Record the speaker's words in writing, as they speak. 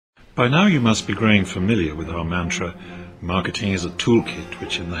By now you must be growing familiar with our mantra, marketing is a toolkit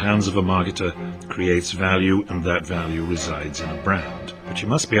which in the hands of a marketer creates value and that value resides in a brand. But you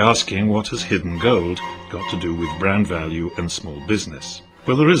must be asking, what has hidden gold got to do with brand value and small business?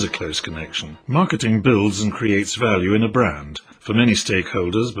 Well, there is a close connection. Marketing builds and creates value in a brand, for many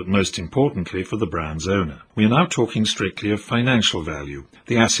stakeholders, but most importantly for the brand's owner. We are now talking strictly of financial value,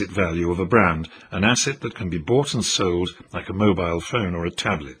 the asset value of a brand, an asset that can be bought and sold like a mobile phone or a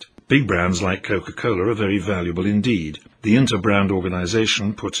tablet. Big brands like Coca Cola are very valuable indeed. The Interbrand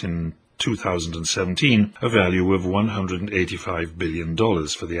organization put in 2017 a value of $185 billion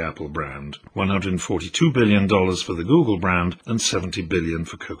for the Apple brand, $142 billion for the Google brand, and $70 billion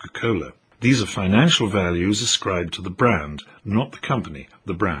for Coca Cola. These are financial values ascribed to the brand, not the company,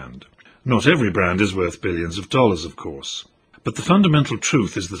 the brand. Not every brand is worth billions of dollars, of course. But the fundamental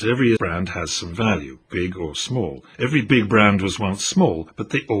truth is that every brand has some value, big or small. Every big brand was once small, but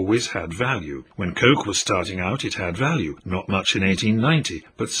they always had value. When Coke was starting out, it had value. Not much in 1890,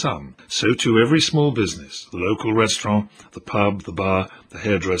 but some. So too every small business, the local restaurant, the pub, the bar, the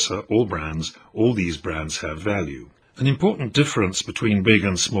hairdresser, all these brands have value. An important difference between big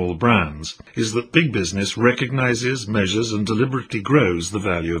and small brands is that big business recognizes, measures, and deliberately grows the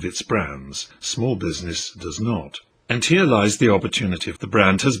value of its brands. Small business does not. And here lies the opportunity. The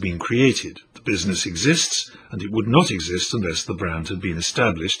brand has been created. The business exists, and it would not exist unless the brand had been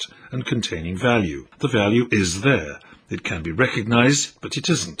established and containing value. The value is there. It can be recognized, but it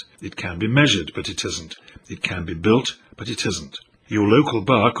isn't. It can be measured, but it isn't. It can be built, but it isn't. Your local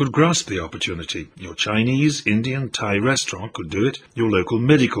bar could grasp the opportunity. Your Chinese, Indian, Thai restaurant could do it. Your local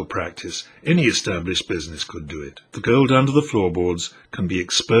medical practice, any established business could do it. The gold under the floorboards can be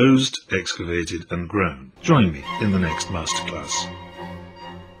exposed, excavated and grown. Join me in the next masterclass.